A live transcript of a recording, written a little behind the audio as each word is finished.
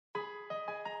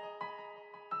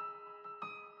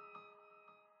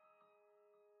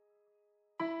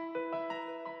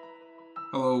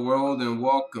Hello, world, and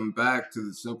welcome back to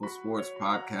the Simple Sports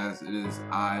Podcast. It is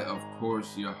I, of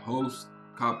course, your host,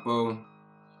 Capo.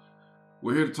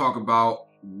 We're here to talk about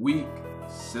Week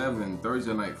 7,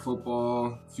 Thursday Night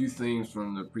Football, a few things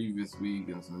from the previous week,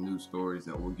 and some news stories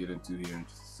that we'll get into here in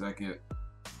just a second.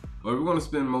 But we're going to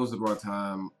spend most of our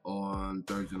time on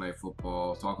Thursday Night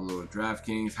Football, talk a little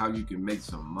DraftKings, how you can make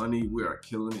some money. We are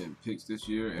killing it in picks this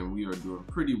year, and we are doing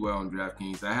pretty well in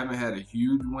DraftKings. I haven't had a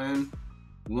huge win.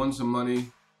 Won some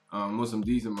money, won some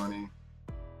decent money,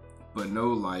 but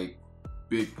no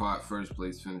big pot first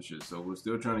place finishes. So we're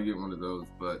still trying to get one of those.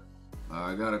 But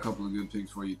I got a couple of good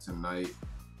picks for you tonight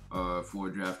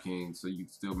for DraftKings, so you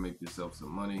can still make yourself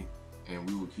some money, and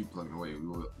we will keep plugging away. We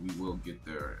will get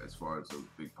there as far as those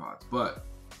big pots. But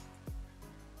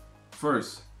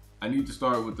first, I need to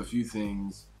start with a few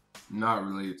things not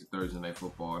related to Thursday Night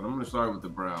Football, and I'm going to start with the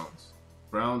Browns.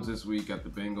 Browns this week got the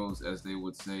Bengals, as they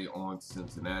would say, on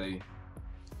Cincinnati.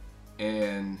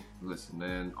 And listen,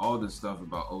 man, all this stuff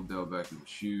about Odell Beckham's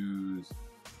shoes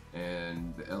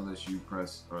and the LSU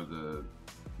press or the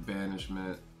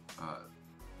banishment.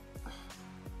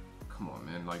 Come on,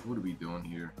 man. What are we doing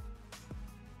here?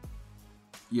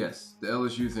 Yes, the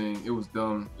LSU thing, it was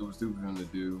dumb. It was stupid for him to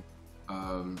do.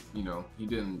 He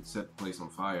didn't set the place on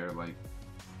fire.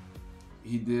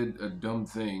 He did a dumb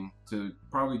thing to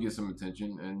probably get some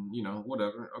attention and,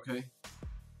 whatever, okay.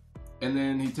 And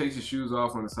then he takes his shoes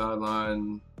off on the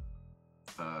sideline,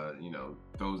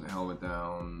 throws the helmet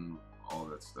down, all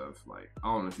that stuff. I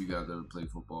don't know if you guys ever played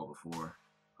football before.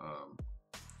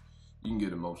 You can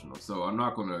get emotional. So I'm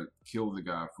not going to kill the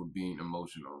guy for being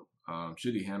emotional.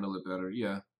 Should he handle it better?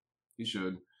 Yeah, he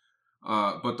should.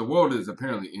 But the world is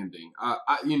apparently ending. I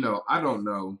don't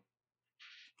know.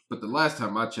 But the last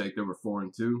time I checked, they were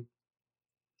 4-2.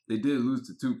 They did lose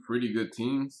to two pretty good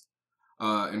teams.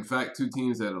 In fact, two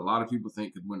teams that a lot of people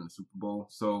think could win the Super Bowl.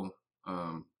 So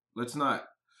let's not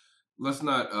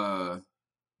go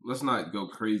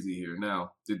crazy here.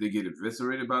 Now, did they get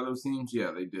eviscerated by those teams?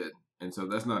 Yeah, they did, and so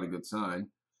that's not a good sign.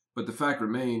 But the fact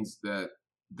remains that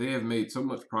they have made so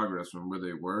much progress from where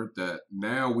they were that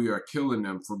now we are killing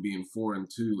them for being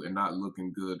 4-2 and not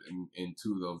looking good in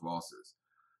two of those losses.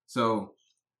 So.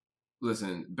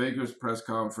 Listen, Baker's press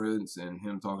conference and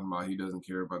him talking about he doesn't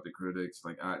care about the critics.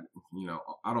 I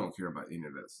don't care about any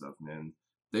of that stuff, man.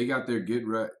 They got their get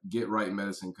right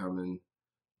medicine coming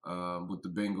with the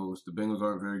Bengals. The Bengals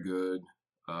aren't very good,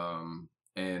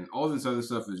 and all this other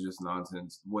stuff is just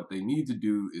nonsense. What they need to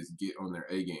do is get on their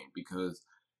A game because,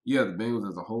 yeah, the Bengals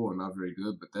as a whole are not very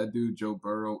good, but that dude Joe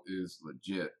Burrow is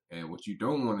legit. And what you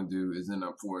don't want to do is end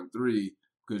up 4-3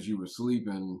 because you were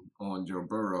sleeping on Joe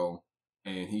Burrow.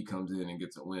 And he comes in and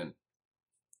gets a win.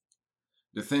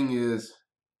 The thing is,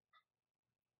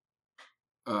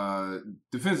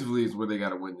 defensively is where they got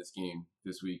to win this game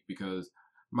this week because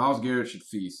Myles Garrett should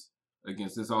feast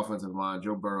against this offensive line.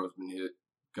 Joe Burrow's been hit,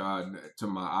 God, to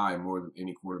my eye more than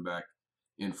any quarterback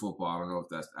in football. I don't know if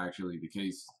that's actually the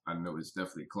case. I know it's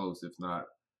definitely close, if not.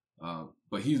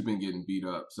 But he's been getting beat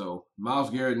up. So Myles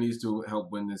Garrett needs to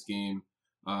help win this game.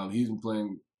 He's been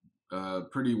playing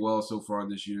pretty well so far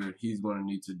this year. He's going to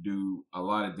need to do a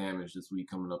lot of damage this week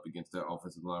coming up against that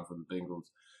offensive line for the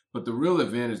Bengals. But the real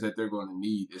advantage that they're going to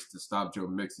need is to stop Joe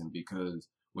Mixon because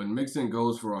when Mixon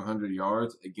goes for 100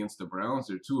 yards against the Browns,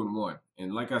 they're 2-1.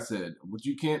 And like I said, what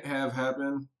you can't have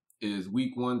happen is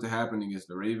week 1 to happen against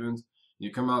the Ravens. You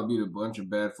come out and beat a bunch of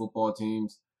bad football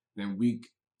teams. Then week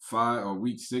 6,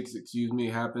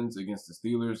 happens against the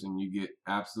Steelers and you get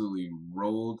absolutely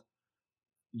rolled.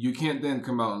 You can't then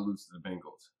come out and lose to the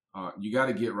Bengals. You got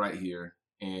to get right here.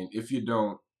 And if you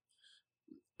don't,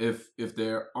 if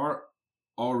there aren't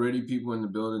already people in the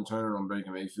building turning on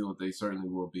Baker Mayfield, they certainly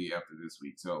will be after this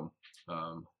week. So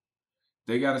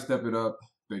they got to step it up.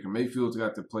 Baker Mayfield's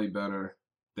got to play better.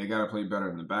 They got to play better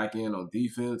in the back end on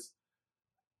defense.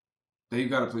 They've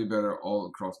got to play better all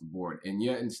across the board. And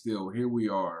yet and still, here we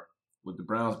are with the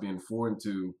Browns being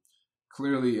 4-2,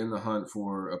 clearly in the hunt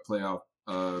for a playoff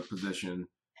position.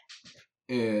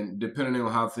 And depending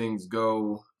on how things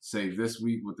go, say this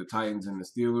week with the Titans and the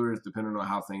Steelers, depending on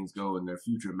how things go in their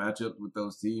future matchups with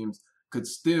those teams, could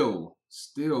still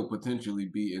potentially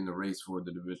be in the race for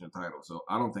the division title. So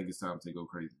I don't think it's time to go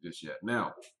crazy just yet.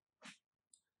 Now,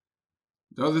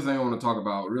 the other thing I want to talk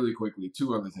about really quickly,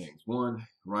 two other things. One,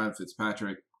 Ryan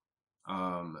Fitzpatrick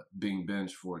being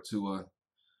benched for Tua.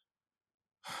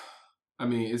 I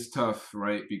mean, it's tough,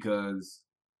 right? Because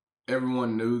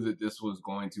everyone knew that this was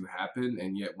going to happen,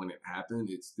 and yet when it happened,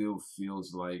 it still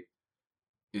feels like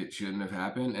it shouldn't have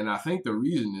happened. And I think the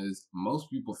reason is most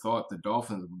people thought the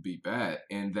Dolphins would be bad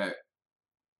and that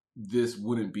this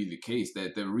wouldn't be the case.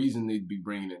 That the reason they'd be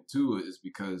bringing in Tua is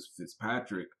because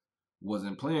Fitzpatrick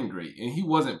wasn't playing great, and he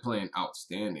wasn't playing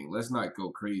outstanding. Let's not go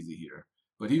crazy here,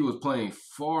 but he was playing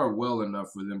far well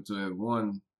enough for them to have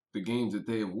won the games that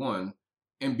they have won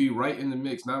and be right in the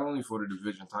mix, not only for the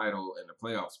division title and the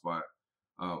playoff spot,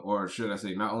 or should I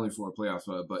say, not only for a playoff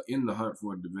spot, but in the hunt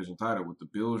for a division title. With the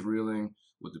Bills reeling,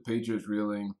 with the Patriots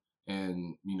reeling,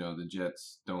 and the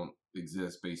Jets don't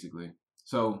exist basically.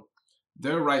 So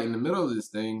they're right in the middle of this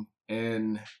thing,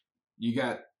 and you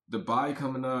got the bye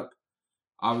coming up.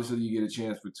 Obviously, you get a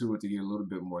chance for Tua to get a little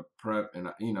bit more prep, and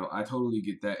I totally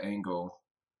get that angle.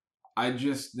 I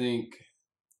just think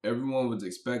everyone was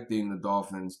expecting the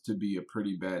Dolphins to be a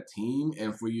pretty bad team,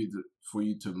 and for you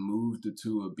to move to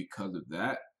Tua because of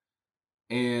that,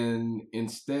 and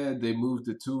instead they moved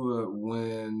to Tua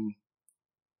when,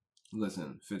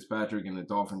 listen, Fitzpatrick and the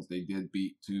Dolphins, they did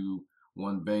beat to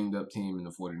one banged up team in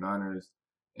the 49ers,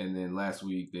 and then last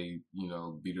week they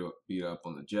beat up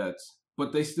on the Jets,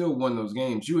 but they still won those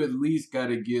games. You at least got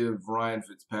to give Ryan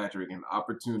Fitzpatrick an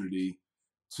opportunity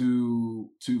to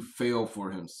fail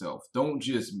for himself. Don't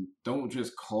just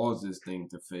cause this thing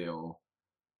to fail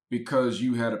because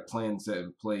you had a plan set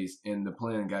in place and the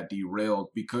plan got derailed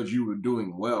because you were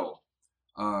doing well.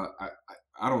 I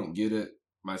don't get it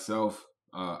myself.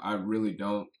 I really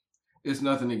don't. It's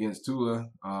nothing against Tua.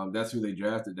 That's who they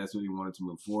drafted. That's who they wanted to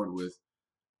move forward with.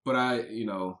 But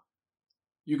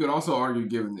you could also argue,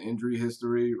 given the injury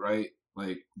history, right?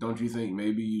 Like, don't you think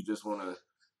maybe you just want to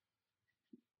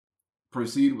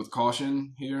proceed with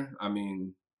caution here? I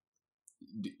mean,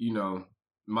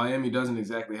 Miami doesn't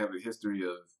exactly have a history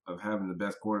of having the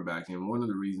best quarterback, and one of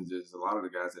the reasons is a lot of the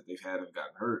guys that they've had have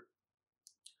gotten hurt.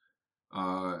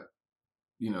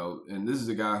 And this is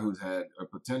a guy who's had a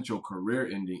potential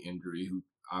career-ending injury who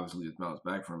obviously has bounced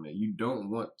back from it. You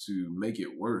don't want to make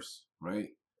it worse, right?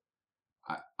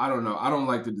 I don't know. I don't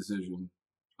like the decision.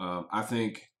 I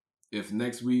think if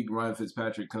next week Ryan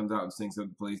Fitzpatrick comes out and stinks up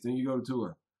the place, then you go to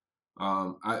Tua.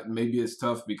 Maybe it's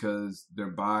tough because their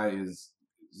bye has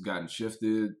gotten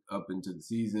shifted up into the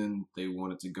season. They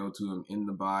wanted to go to him in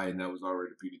the bye, and that was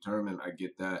already predetermined. I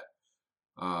get that.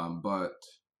 But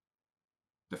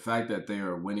the fact that they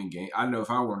are winning games, I know if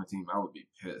I were on a team, I would be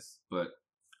pissed. But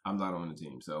I'm not on the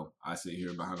team, so I sit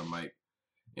here behind a mic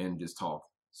and just talk.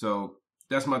 So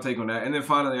that's my take on that. And then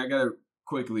finally, I got to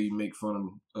quickly make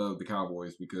fun of the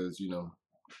Cowboys because,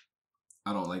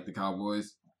 I don't like the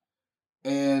Cowboys.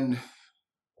 And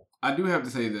I do have to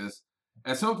say this.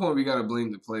 At some point, we got to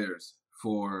blame the players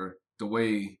for the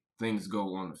way things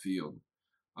go on the field.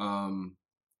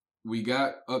 We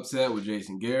got upset with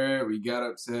Jason Garrett. We got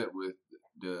upset with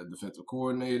the defensive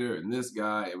coordinator and this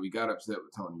guy. And we got upset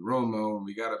with Tony Romo. And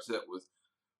we got upset with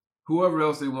whoever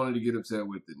else they wanted to get upset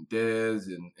with, and Dez,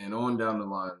 and on down the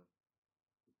line.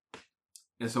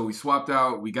 And so we swapped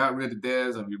out. We got rid of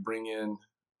Dez, and we bring in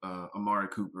Amari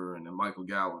Cooper and then Michael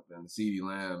Gallup and CeeDee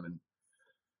Lamb, and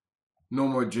no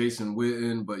more Jason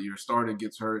Witten, but your starter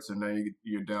gets hurt, so now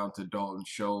you're down to Dalton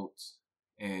Schultz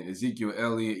and Ezekiel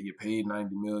Elliott. You paid $90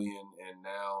 million, and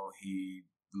now he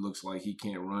looks like he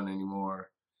can't run anymore.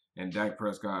 And Dak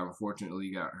Prescott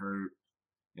unfortunately got hurt.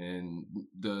 And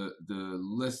the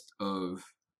list of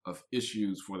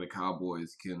issues for the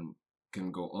Cowboys can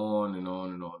go on and on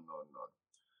and on and on and on.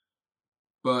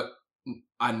 But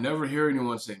I never hear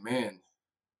anyone say, man,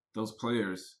 those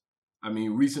players. I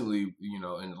mean, recently, in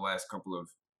the last couple of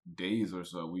days or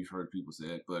so, we've heard people say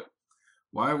it. But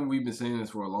why haven't we been saying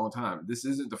this for a long time? This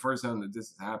isn't the first time that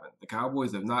this has happened. The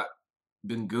Cowboys have not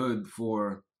been good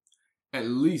for at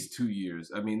least 2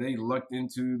 years. I mean, they lucked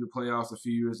into the playoffs a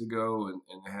few years ago and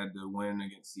they had to win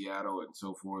against Seattle and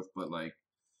so forth. But,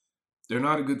 they're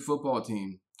not a good football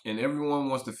team. And everyone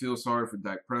wants to feel sorry for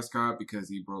Dak Prescott because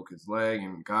he broke his leg.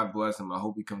 And God bless him. I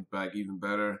hope he comes back even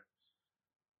better.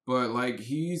 But,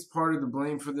 he's part of the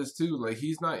blame for this, too.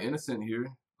 He's not innocent here.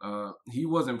 He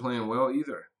wasn't playing well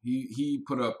either. He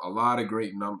put up a lot of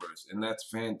great numbers, and that's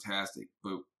fantastic.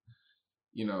 But,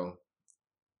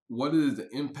 what is the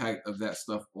impact of that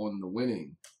stuff on the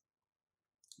winning?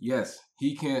 Yes,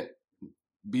 he can't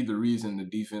be the reason the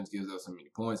defense gives us so many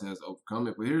points and has to overcome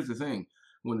it. But here's the thing.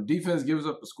 When the defense gives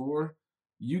up a score,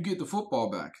 you get the football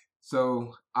back.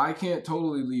 So I can't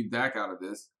totally leave Dak out of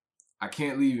this. I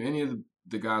can't leave any of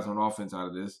the guys on offense out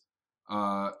of this.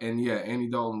 Andy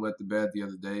Dalton wet the bed the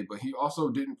other day, but he also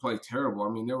didn't play terrible. I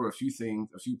mean, there were a few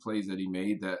plays that he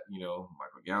made that,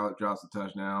 Michael Gallup drops a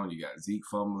touchdown. You got Zeke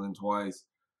fumbling twice.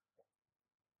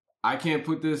 I can't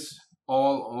put this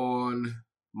all on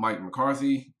Mike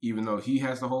McCarthy, even though he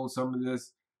has to hold some of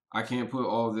this. I can't put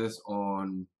all of this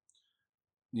on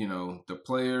the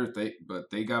players,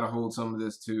 they got to hold some of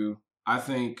this too. I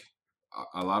think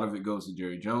a lot of it goes to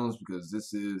Jerry Jones because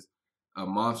this is a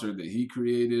monster that he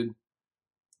created.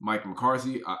 Mike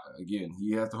McCarthy, again,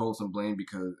 he has to hold some blame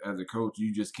because as a coach,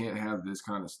 you just can't have this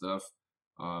kind of stuff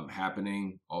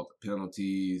happening. All the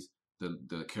penalties,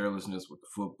 the carelessness with the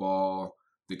football,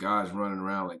 the guys running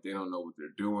around like they don't know what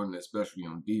they're doing, especially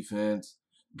on defense.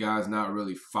 Guys not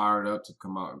really fired up to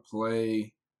come out and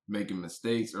play, making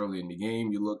mistakes early in the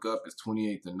game. You look up, it's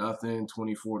 28-0,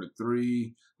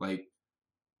 24-3. Like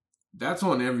that's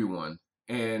on everyone.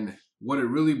 And what it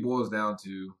really boils down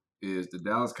to is the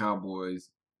Dallas Cowboys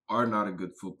are not a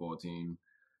good football team,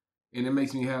 and it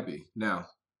makes me happy. Now,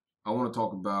 I want to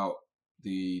talk about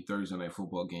the Thursday night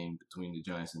football game between the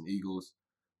Giants and Eagles.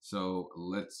 So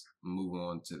let's move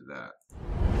on to that.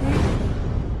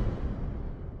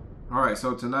 All right,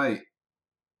 so tonight,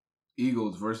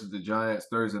 Eagles versus the Giants,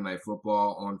 Thursday night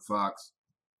football on Fox.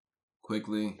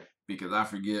 Quickly, because I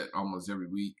forget almost every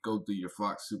week, go through your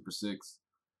Fox Super 6,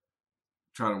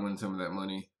 try to win some of that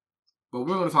money. But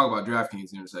we're going to talk about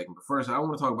DraftKings in a second. But first, I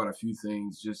want to talk about a few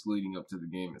things just leading up to the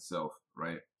game itself,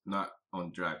 right? Not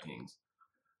on DraftKings.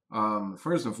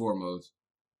 First and foremost,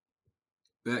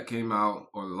 bet came out,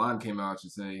 or the line came out, I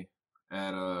should say,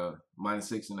 at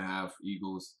 -6.5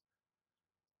 Eagles.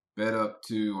 Bet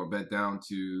down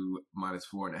to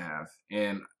 -4.5.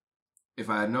 And if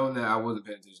I had known that, I wasn't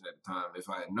paying attention at the time. If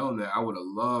I had known that, I would have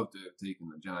loved to have taken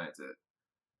the Giants at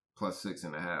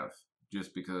 +6.5,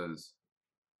 just because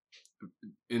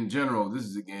in general, this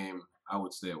is a game I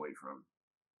would stay away from.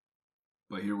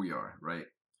 But here we are, right?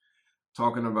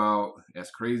 Talking about, as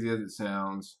crazy as it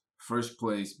sounds, first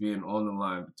place being on the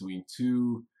line between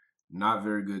two not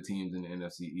very good teams in the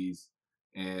NFC East.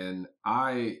 And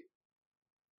I'm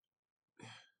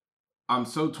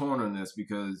so torn on this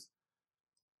because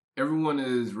everyone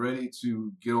is ready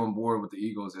to get on board with the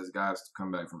Eagles as guys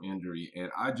come back from injury. And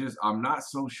I'm not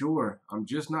so sure. I'm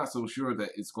just not so sure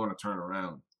that it's going to turn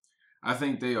around. I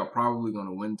think they are probably going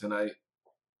to win tonight,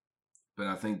 but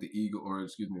I think the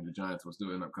Giants will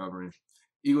still end up covering.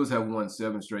 Eagles have won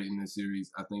 7 straight in this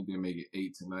series. I think they may get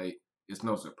 8 tonight. It's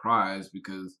no surprise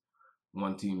because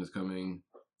one team is coming,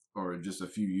 or just a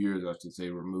few years, I should say,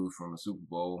 removed from a Super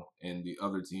Bowl, and the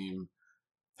other team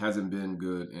hasn't been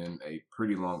good in a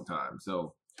pretty long time.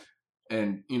 So,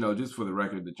 and, just for the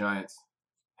record, the Giants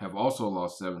have also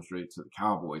lost 7 straight to the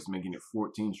Cowboys, making it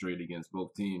 14 straight against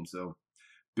both teams. So,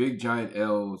 big giant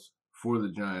L's for the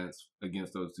Giants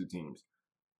against those two teams.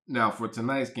 Now, for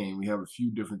tonight's game, we have a few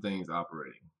different things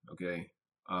operating, okay?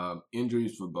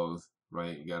 Injuries for both,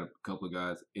 right? You got a couple of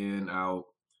guys in,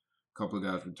 out, a couple of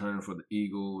guys returning for the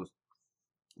Eagles.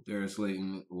 Darius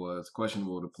Slayton was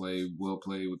questionable to play, will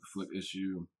play with the foot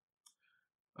issue.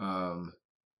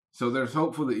 So there's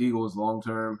hope for the Eagles long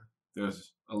term.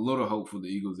 There's a little hope for the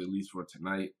Eagles, at least for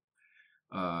tonight.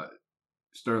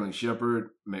 Sterling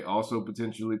Shepard may also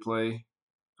potentially play.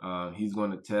 He's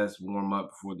going to warm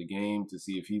up before the game to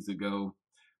see if he's a go.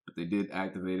 But they did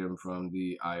activate him from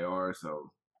the IR,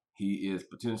 so he is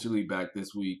potentially back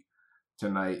this week,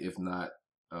 tonight, if not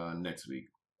next week.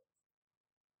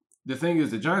 The thing is,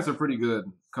 the Giants are pretty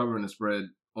good covering the spread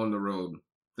on the road.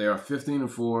 They are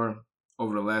 15-4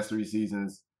 over the last 3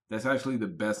 seasons. That's actually the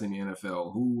best in the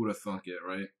NFL. Who would have thunk it,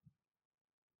 right?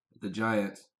 The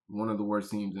Giants, one of the worst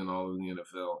teams in all of the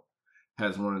NFL,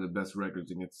 has one of the best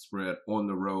records against the spread on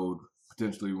the road.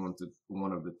 Potentially one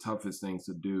of the toughest things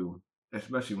to do,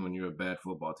 especially when you're a bad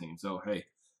football team. So, hey,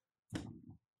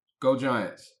 go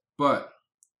Giants. But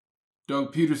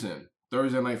Doug Peterson,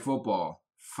 Thursday Night Football,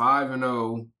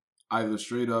 5-0, either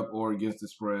straight up or against the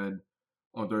spread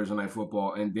on Thursday Night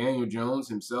Football. And Daniel Jones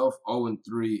himself,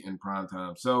 0-3 in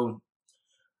primetime. So,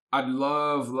 I'd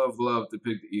love to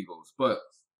pick the Eagles. But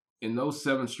in those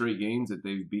 7 straight games that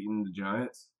they've beaten the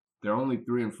Giants, they're only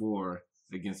 3-4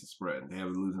 against the spread. They have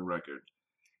a losing record.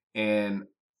 And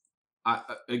I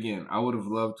would have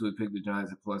loved to have picked the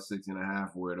Giants at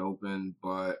 +6.5 where it opened,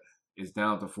 but it's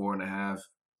down to 4.5.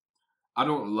 I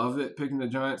don't love it picking the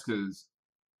Giants because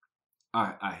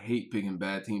I hate picking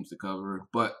bad teams to cover.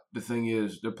 But the thing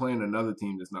is, they're playing another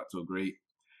team that's not so great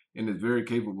and is very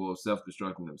capable of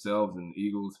self-destructing themselves. And the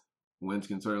Eagles, Wentz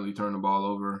can certainly turn the ball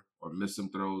over or miss some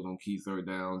throws on key third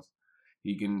downs.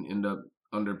 He can end up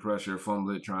under pressure,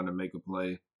 fumble it, trying to make a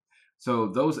play. So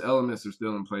those elements are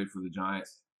still in play for the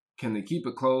Giants. Can they keep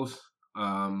it close?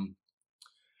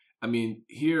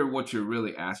 Here what you're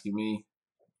really asking me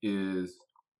is,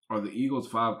 are the Eagles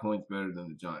 5 points better than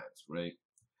the Giants, right?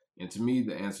 And to me,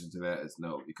 the answer to that is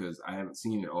no, because I haven't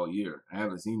seen it all year. I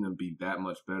haven't seen them be that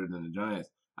much better than the Giants.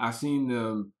 I've seen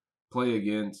them play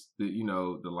against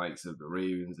the likes of the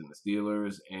Ravens and the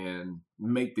Steelers and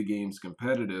make the games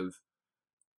competitive.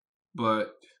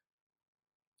 But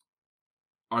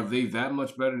are they that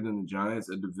much better than the Giants,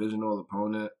 a divisional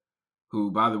opponent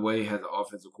who, by the way, has an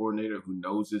offensive coordinator who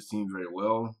knows this team very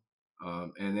well,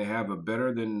 and they have a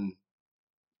better than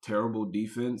terrible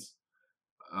defense?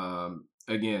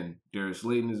 Again, Darius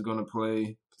Slayton is going to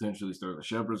play. Potentially Sterling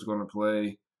Shepard's going to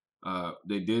play.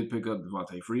 They did pick up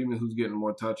Devontae Freeman, who's getting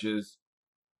more touches.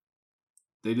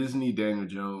 They just need Daniel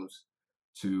Jones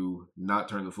to not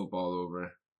turn the football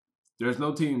over. There's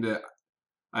no team that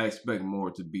I expect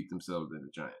more to beat themselves than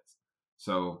the Giants.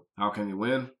 So how can they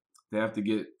win? They have to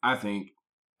get, I think,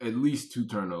 at least 2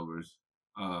 turnovers.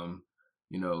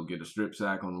 Get a strip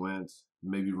sack on Wentz,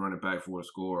 maybe run it back for a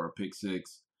score or a pick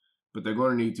six. But they're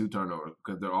going to need 2 turnovers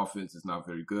because their offense is not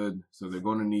very good. So they're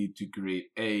going to need to create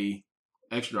A,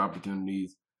 extra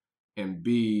opportunities, and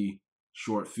B,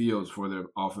 short fields for their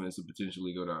offense to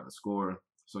potentially go down and score.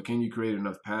 So can you create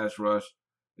enough pass rush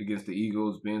against the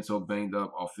Eagles being so banged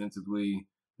up offensively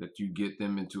that you get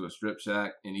them into a strip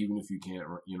sack? And even if you can't,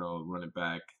 run it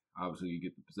back, obviously you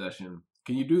get the possession.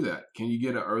 Can you do that? Can you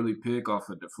get an early pick off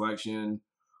a deflection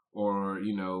or,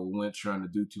 Wentz trying to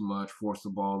do too much, force the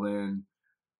ball in?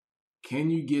 Can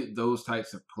you get those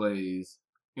types of plays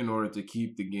in order to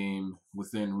keep the game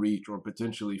within reach or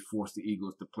potentially force the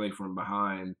Eagles to play from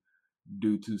behind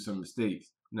due to some mistakes?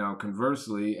 Now,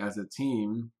 conversely, as a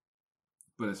team,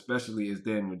 but especially as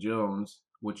Daniel Jones,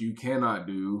 what you cannot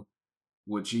do,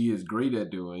 which he is great at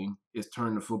doing, is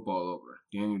turn the football over.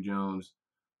 Daniel Jones,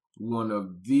 one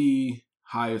of the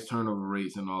highest turnover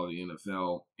rates in all of the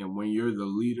NFL. And when you're the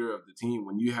leader of the team,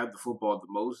 when you have the football the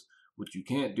most, what you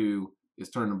can't do is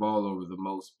turn the ball over the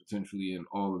most potentially in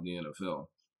all of the NFL.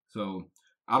 So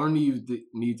I don't need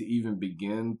to even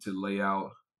begin to lay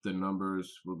out the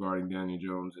numbers regarding Daniel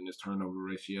Jones and his turnover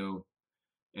ratio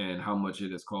and how much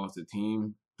it has cost the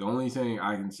team. The only thing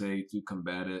I can say to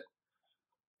combat it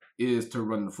is to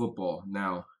run the football.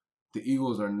 Now, the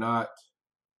Eagles are not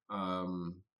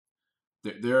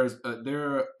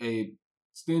they're a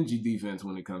stingy defense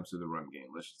when it comes to the run game.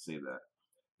 Let's just say that.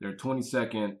 They're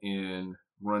 22nd in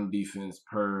run defense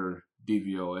per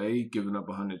DVOA, giving up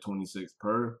 126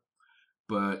 per.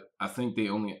 But I think they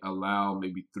only allow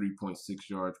maybe 3.6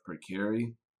 yards per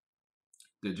carry.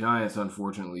 The Giants,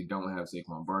 unfortunately, don't have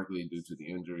Saquon Barkley due to the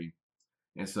injury.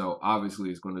 And so obviously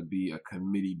it's going to be a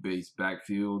committee-based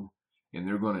backfield, and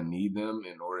they're going to need them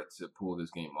in order to pull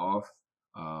this game off.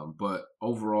 But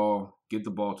overall, get the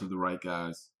ball to the right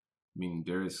guys, meaning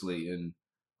Darius Slayton,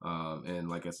 and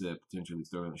like I said, potentially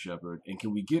Sterling Shepard. And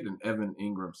can we get an Evan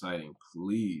Ingram sighting,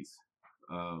 please?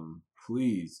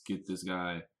 Please get this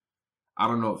guy. I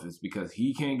don't know if it's because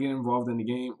he can't get involved in the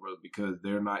game or because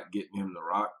they're not getting him the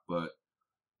rock, but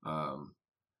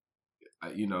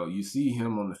you see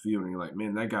him on the field and you're like,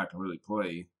 man, that guy can really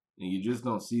play. And you just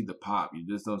don't see the pop. You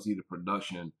just don't see the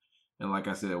production. And like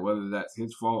I said, whether that's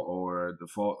his fault or the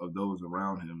fault of those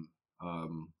around him,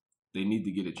 they need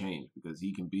to get it changed because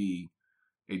he can be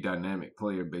a dynamic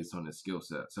player based on his skill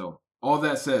set. So all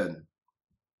that said,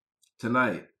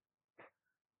 tonight,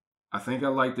 I think I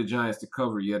like the Giants to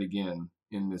cover yet again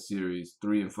in this series.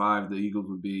 3-5 the Eagles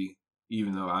would be,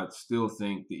 even though I still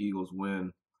think the Eagles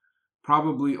win.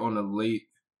 Probably on a late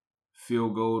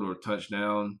field goal or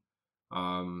touchdown.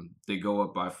 They go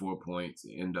up by 4 points,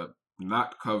 end up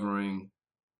not covering,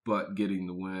 but getting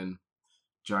the win.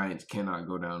 Giants cannot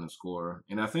go down and score.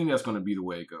 And I think that's going to be the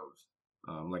way it goes.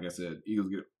 Like I said,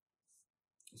 Eagles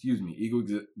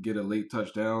get a late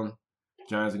touchdown.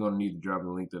 Giants are going to need to drive the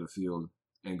length of the field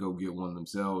and go get one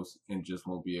themselves and just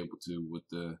won't be able to with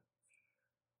the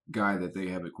guy that they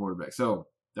have at quarterback. So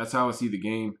that's how I see the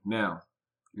game. Now,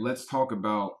 let's talk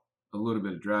about a little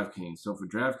bit of DraftKings. So for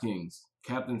DraftKings,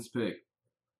 captain's pick,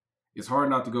 it's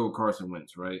hard not to go with Carson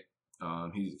Wentz, right?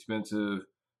 He's expensive,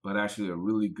 but actually a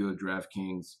really good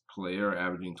DraftKings player,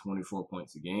 averaging 24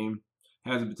 points a game.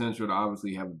 Has the potential to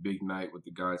obviously have a big night with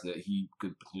the guys that he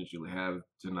could potentially have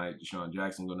tonight. Deshaun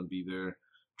Jackson going to be there,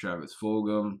 Travis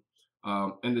Fulgham.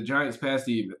 And the Giants' pass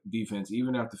defense,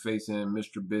 even after facing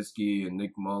Mr. Trubisky and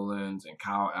Nick Mullins and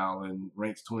Kyle Allen,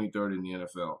 ranks 23rd in the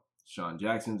NFL. Deshaun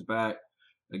Jackson's back.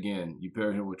 Again, you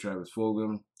pair him with Travis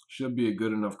Fulgham. Should be a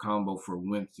good enough combo for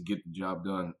Wentz to get the job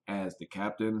done as the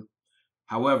captain.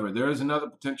 However, there is another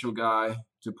potential guy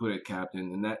to put at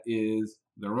captain, and that is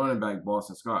the running back,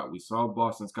 Boston Scott. We saw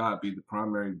Boston Scott be the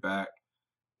primary back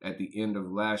at the end of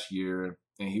last year,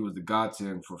 and he was the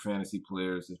godsend for fantasy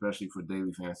players, especially for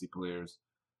daily fantasy players.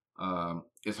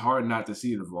 It's hard not to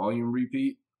see the volume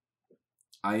repeat.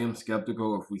 I am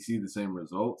skeptical if we see the same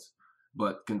results,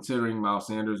 But considering Miles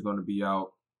Sanders is going to be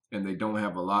out and they don't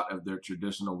have a lot of their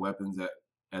traditional weapons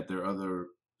at their other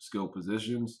skill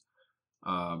positions,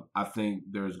 I think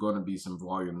there's going to be some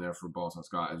volume there for Boston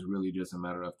Scott. It's really just a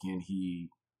matter of can he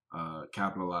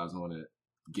capitalize on it,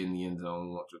 get in the end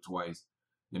zone once or twice,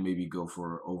 and maybe go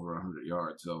for over 100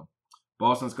 yards. So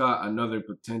Boston Scott, another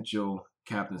potential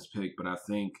captain's pick, but I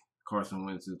think Carson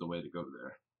Wentz is the way to go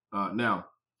there. Now,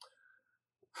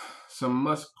 some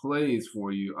must plays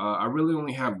for you. I really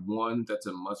only have one that's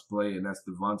a must play, and that's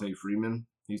Devontae Freeman.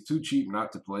 He's too cheap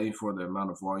not to play for the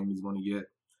amount of volume he's going to get.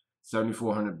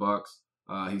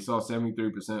 $7,400. He saw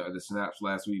 73% of the snaps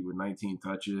last week with 19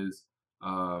 touches.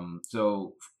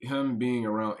 So him being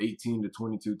around 18 to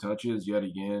 22 touches yet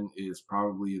again is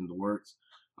probably in the works.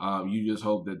 You just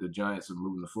hope that the Giants are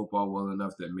moving the football well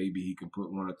enough that maybe he can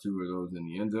put one or two of those in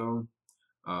the end zone.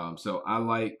 So I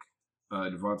like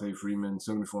Devontae Freeman,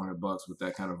 $7,400 with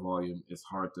that kind of volume. It's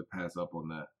hard to pass up on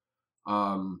that.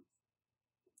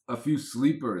 A few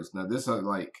sleepers. Now this I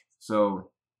like.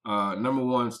 So number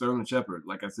one, Sterling Shepard.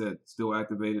 Like I said, still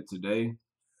activated today.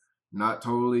 Not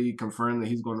totally confirmed that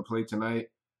he's going to play tonight.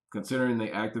 Considering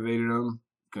they activated him,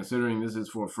 considering this is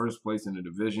for first place in the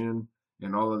division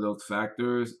and all of those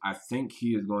factors, I think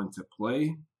he is going to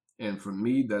play. And for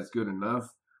me, that's good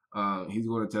enough. He's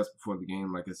going to test before the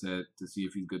game, like I said, to see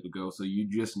if he's good to go. So you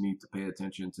just need to pay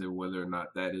attention to whether or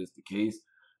not that is the case.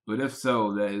 But if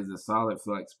so, that is a solid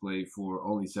flex play for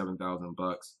only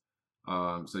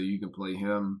 $7,000. So you can play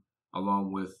him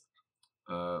along with,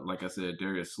 like I said,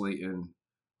 Darius Slayton,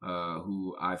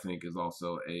 who I think is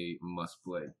also a must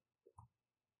play.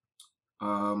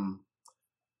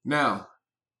 Now,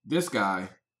 this guy,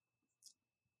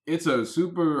 it's a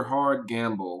super hard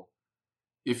gamble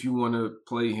if you want to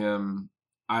play him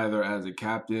either as a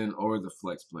captain or as a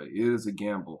flex play. It is a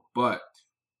gamble, but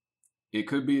it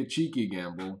could be a cheeky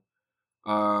gamble,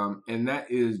 and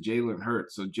that is Jalen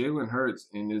Hurts. So Jalen Hurts,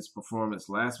 in his performance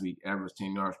last week, averaged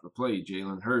 10 yards per play.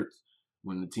 Jalen Hurts,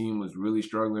 when the team was really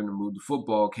struggling to move the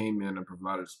football, came in and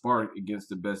provided a spark against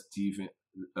the best defense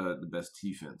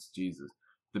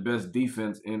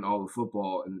in all of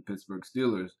football in the Pittsburgh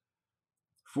Steelers.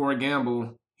 For a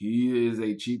gamble, he is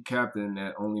a cheap captain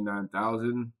at only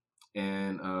 $9,000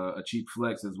 and a cheap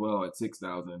flex as well at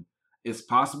 $6,000. It's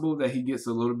possible that he gets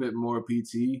a little bit more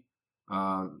PT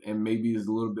and maybe is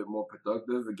a little bit more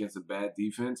productive against a bad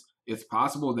defense. It's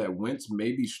possible that Wentz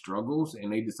maybe struggles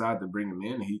and they decide to bring him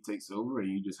in and he takes over and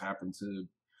you just happen to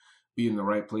be in the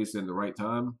right place at the right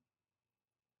time.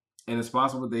 And it's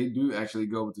possible they do actually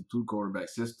go with the two quarterback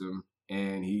system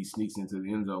and he sneaks into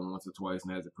the end zone once or twice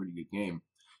and has a pretty good game.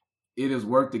 It is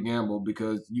worth the gamble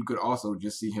because you could also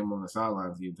just see him on the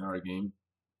sidelines the entire game.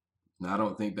 Now, I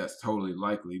don't think that's totally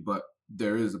likely, but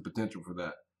there is a potential for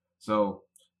that. So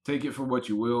take it for what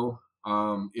you will.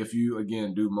 If you,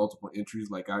 again, do multiple entries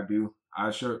like I do,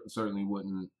 I certainly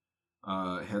wouldn't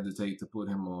hesitate to put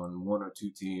him on one or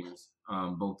two teams,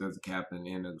 both as a captain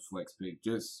and as a flex pick,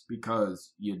 just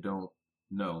because you don't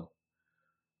know.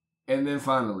 And then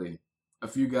finally, a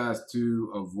few guys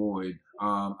to avoid.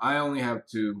 I only have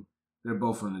two. They're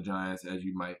both from the Giants, as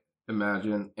you might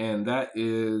imagine, and that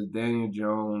is Daniel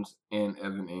Jones and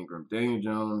Evan Ingram. Daniel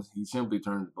Jones, he simply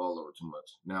turns the ball over too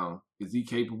much. Now, is he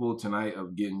capable tonight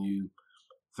of getting you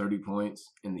 30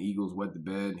 points and the Eagles wet the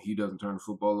bed? He doesn't turn the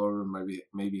football over,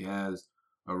 maybe has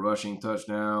a rushing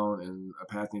touchdown and a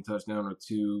passing touchdown or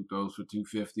two, throws for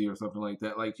 250 or something like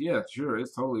that. Like, yeah, sure,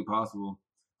 it's totally possible.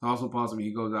 It's also possible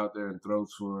he goes out there and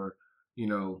throws for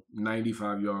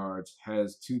 95 yards,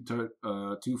 has two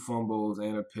fumbles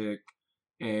and a pick,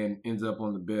 and ends up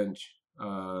on the bench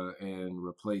and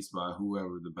replaced by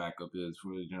whoever the backup is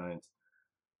for the Giants.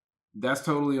 That's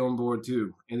totally on board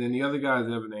too. And then the other guy is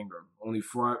Evan Ingram. Only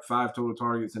 5 total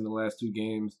targets in the last 2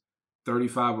 games,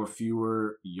 35 or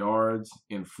fewer yards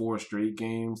in 4 straight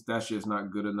games. That's just not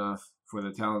good enough for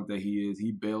the talent that he is.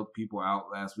 He bailed people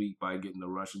out last week by getting the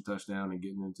rushing touchdown and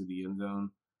getting into the end zone.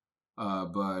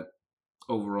 But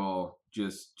overall,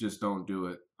 just don't do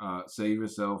it. Save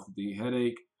yourself the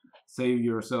headache. Save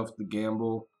yourself the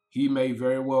gamble. He may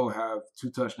very well have 2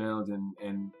 touchdowns and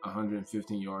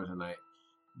 115 yards a night.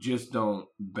 Just don't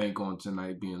bank on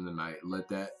tonight being the night. Let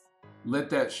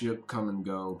that ship come and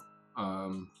go.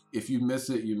 If you miss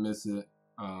it, you miss it.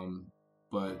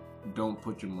 But don't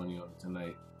put your money on it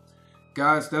tonight.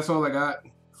 Guys, that's all I got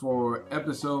for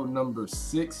episode number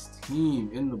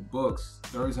 16 in the books.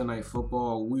 Thursday Night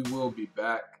Football. We will be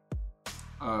back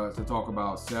to talk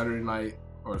about Sunday Night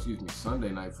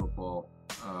Football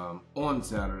on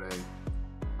Saturday.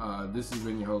 This has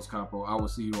been your host, Capo. I will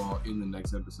see you all in the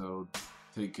next episode.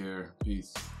 Take care.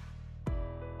 Peace.